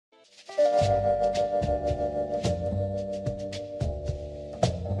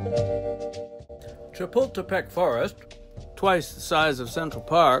Chapultepec Forest, twice the size of Central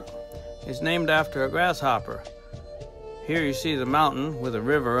Park, is named after a grasshopper. Here you see the mountain with a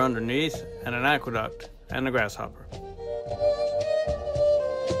river underneath and an aqueduct and a grasshopper.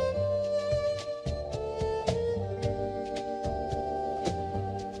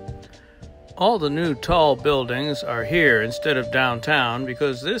 All the new tall buildings are here instead of downtown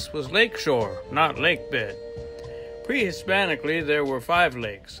because this was lakeshore, not lake bed. Pre-Hispanically, there were 5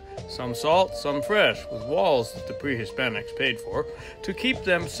 lakes, some salt, some fresh, with walls that the pre-Hispanics paid for to keep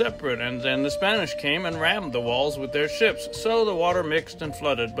them separate, and then the Spanish came and rammed the walls with their ships, so the water mixed and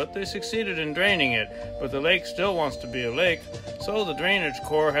flooded, but they succeeded in draining it. But the lake still wants to be a lake, so the Drainage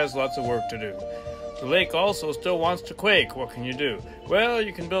Corps has lots of work to do. The lake also still wants to quake. What can you do? Well,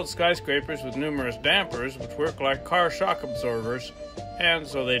 you can build skyscrapers with numerous dampers, which work like car shock absorbers, and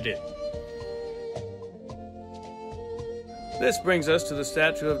so they did. This brings us to the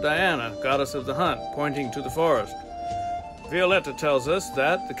statue of Diana, goddess of the hunt, pointing to the forest. Violetta tells us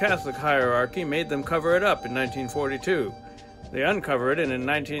that the Catholic hierarchy made them cover it up in 1942. They uncovered it in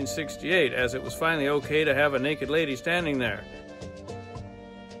 1968, as it was finally okay to have a naked lady standing there.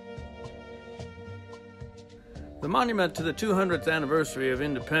 The monument to the 200th anniversary of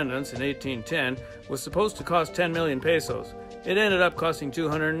independence in 1810 was supposed to cost 10 million pesos. It ended up costing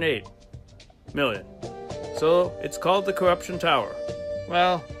 208 million. So it's called the Corruption Tower.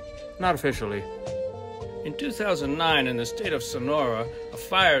 Well, not officially. In 2009, in the state of Sonora, a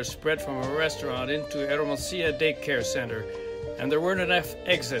fire spread from a restaurant into Hermosillo Daycare Center, and there weren't enough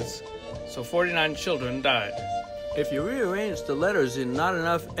exits, so 49 children died. If you rearrange the letters in not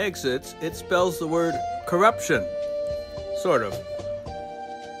enough exits, it spells the word corruption. Sort of.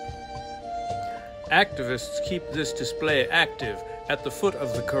 Activists keep this display active at the foot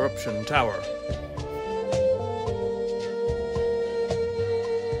of the Corruption Tower.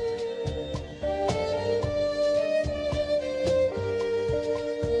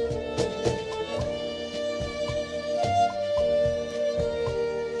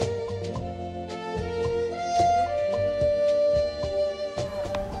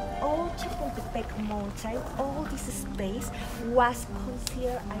 Mountain, all this space was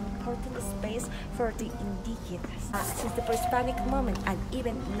considered an important space for the indigenous. Since the pre-Hispanic moment and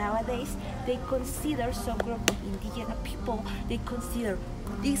even nowadays, they consider some group of indigenous people, they consider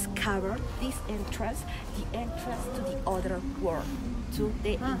this cover, this entrance, the entrance to the other world, to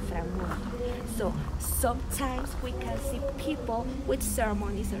the inframundo. So sometimes we can see people with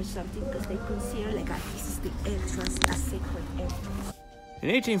ceremonies or something because they consider like this is the entrance, a sacred entrance. In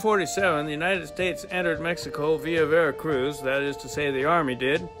 1847, the United States entered Mexico via Veracruz, that is to say the army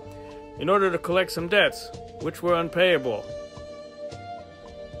did, in order to collect some debts, which were unpayable.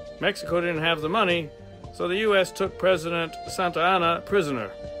 Mexico didn't have the money, so the U.S. took President Santa Anna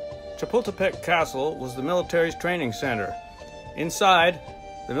prisoner. Chapultepec Castle was the military's training center. Inside,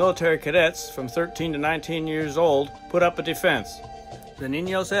 the military cadets from 13 to 19 years old put up a defense. The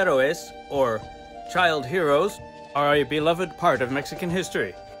Niños Héroes, or child heroes, are a beloved part of Mexican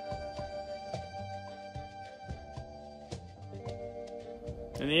history.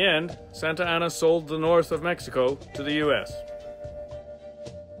 In the end, Santa Anna sold the north of Mexico to the U.S.